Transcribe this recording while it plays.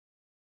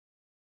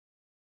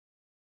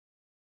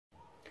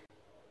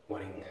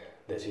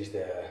This is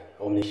the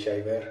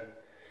OmniShaver.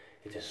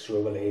 It's a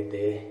swivel head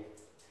there.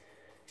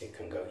 It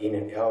can go in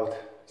and out,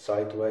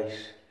 sideways,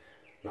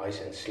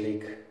 nice and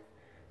sleek.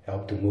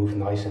 Help to move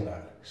nice and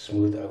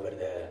smooth over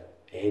the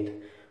head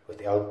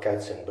without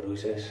cuts and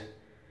bruises.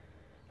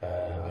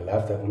 I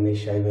love the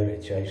OmniShaver.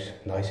 It shaves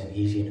nice and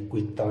easy in a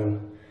quick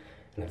time,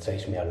 and it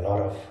saves me a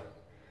lot of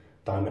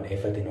time and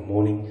effort in the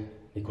morning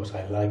because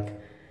I like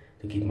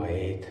to keep my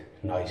head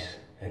nice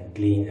and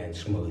clean and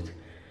smooth.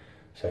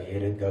 So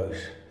here it goes.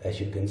 As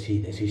you can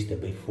see, this is the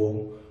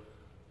before.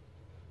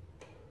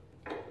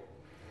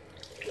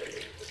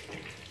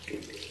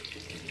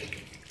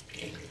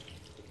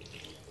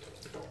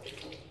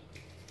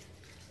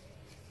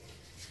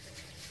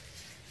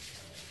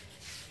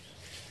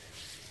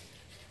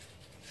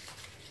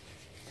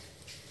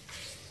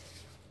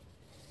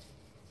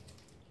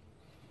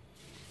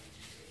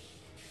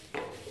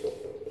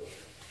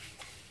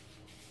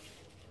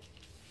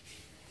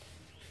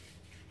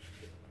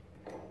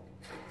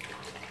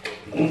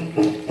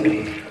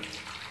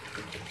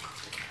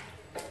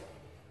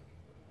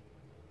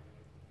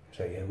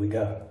 So here we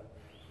go.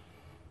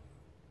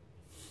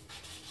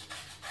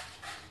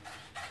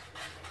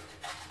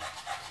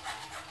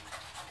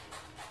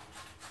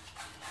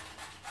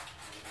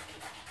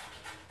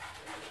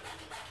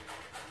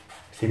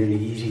 It's really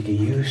easy to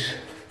use,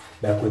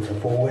 backwards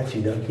and forwards.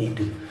 You don't need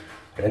to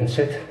rinse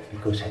it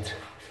because it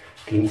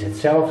cleans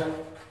itself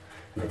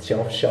and it's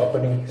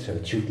self-sharpening, so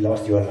it should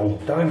last you a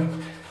long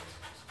time.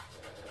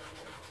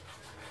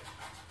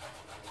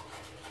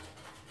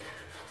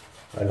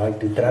 I like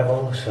to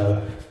travel,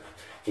 so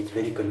it's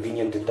very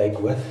convenient to take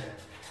with.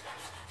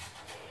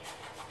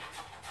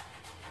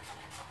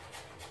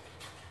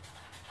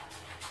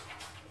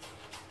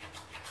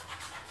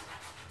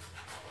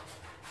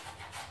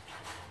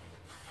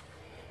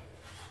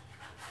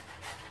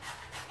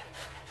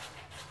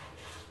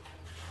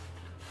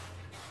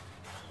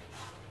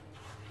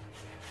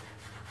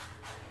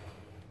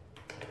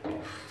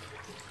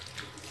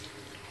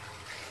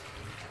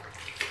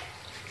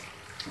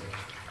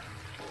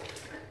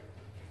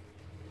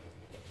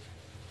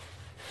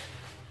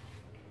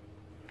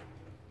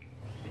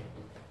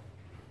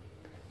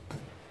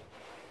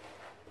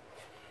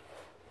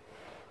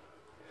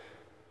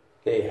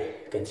 There,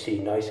 you can see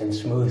nice and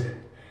smooth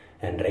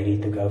and ready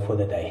to go for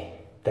the day.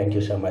 Thank you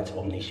so much,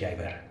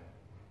 OmniShaver.